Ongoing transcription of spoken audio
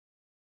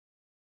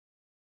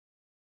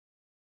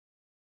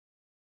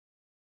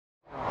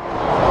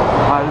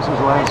is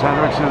Lance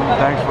Henriksen.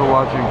 Thanks for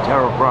watching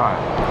Terra Prime.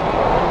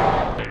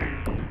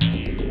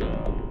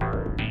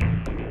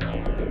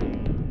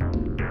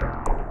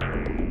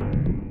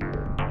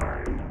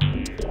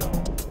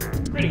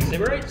 Greetings,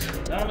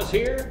 Saberites. Thomas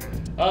here.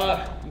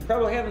 You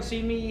probably haven't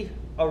seen me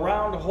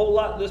around a whole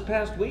lot this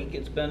past week.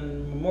 It's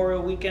been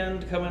Memorial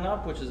Weekend coming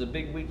up, which is a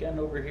big weekend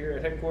over here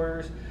at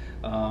headquarters.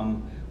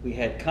 We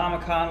had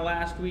Comic-Con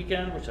last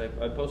weekend, which I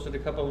posted a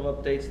couple of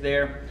updates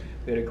there.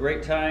 We had a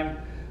great time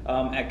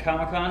at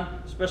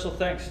Comic-Con. Special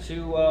thanks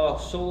to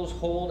Souls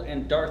Hold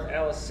and Darth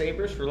Alice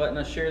Sabers for letting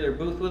us share their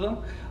booth with them.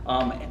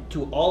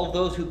 To all of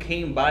those who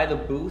came by the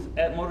booth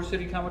at Motor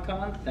City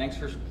Comic-Con, thanks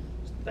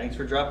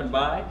for dropping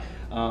by.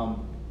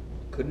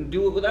 Couldn't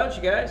do it without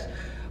you guys.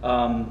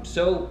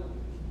 So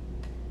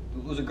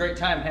it was a great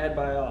time had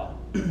by all.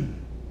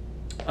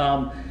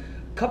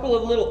 Couple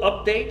of little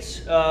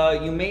updates.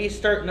 You may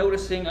start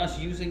noticing us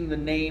using the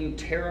name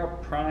Terra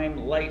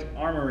Prime Light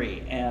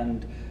Armory,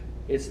 and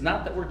it's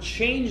not that we're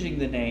changing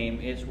the name,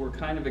 it's we're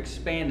kind of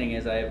expanding,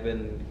 as I have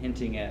been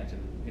hinting at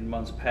in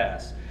months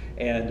past.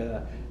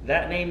 And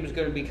that name is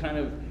going to be kind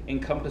of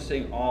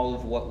encompassing all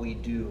of what we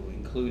do,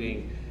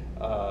 including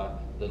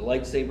the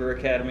Lightsaber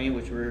Academy,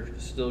 which we're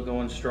still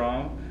going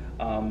strong.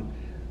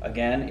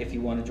 Again, if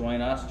you want to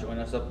join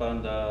us up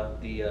on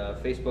the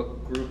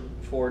Facebook group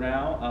for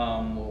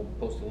now. We'll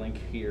post a link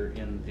here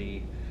in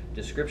the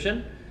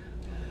description.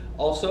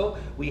 Also,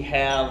 we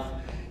have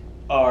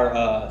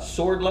our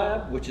Sword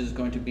Lab, which is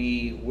going to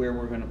be where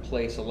we're going to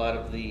place a lot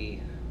of the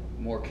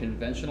more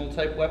conventional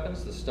type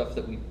weapons, the stuff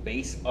that we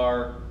base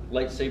our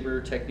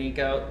lightsaber technique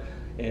out.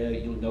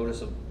 You'll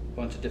notice a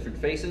bunch of different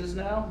faces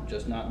now,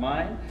 just not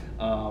mine.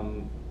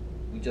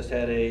 We just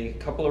had a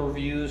couple of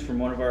reviews from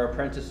one of our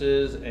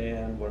apprentices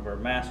and one of our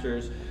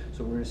masters,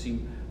 so we're going to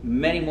see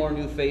many more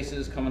new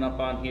faces coming up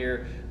on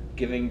here,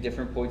 giving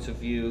different points of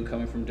view,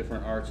 coming from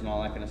different arts and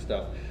all that kind of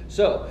stuff.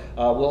 So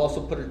we'll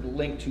also put a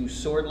link to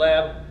Sword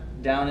Lab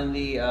down in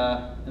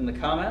the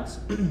comments.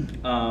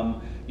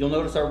 You'll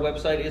notice our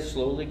website is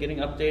slowly getting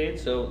updated,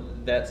 so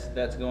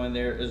that's going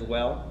there as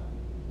well.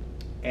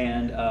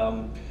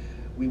 And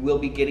we will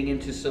be getting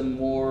into some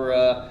more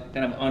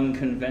kind of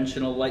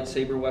unconventional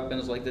lightsaber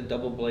weapons like the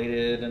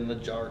double-bladed and the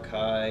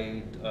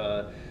Jarkai,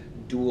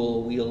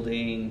 dual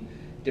wielding,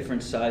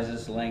 different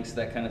sizes, lengths,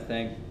 that kind of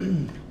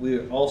thing.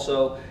 We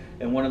also,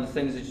 and one of the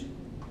things that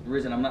the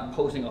reason I'm not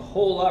posting a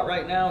whole lot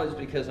right now is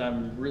because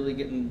I'm really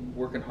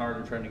working hard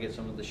on trying to get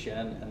some of the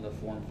Shen and the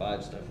Form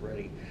 5 stuff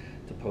ready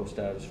to post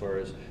out as far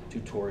as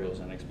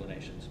tutorials and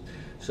explanations.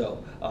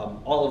 So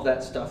all of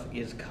that stuff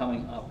is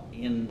coming up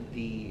in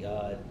the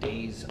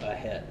days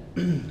ahead.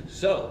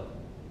 So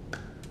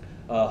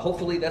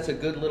hopefully that's a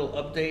good little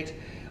update.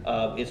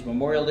 It's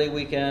Memorial Day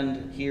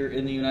weekend here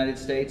in the United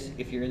States.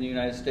 If you're in the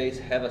United States,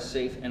 have a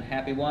safe and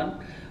happy one.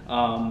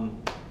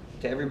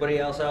 To everybody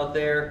else out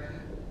there,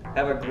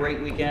 have a great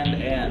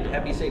weekend and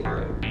happy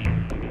saber.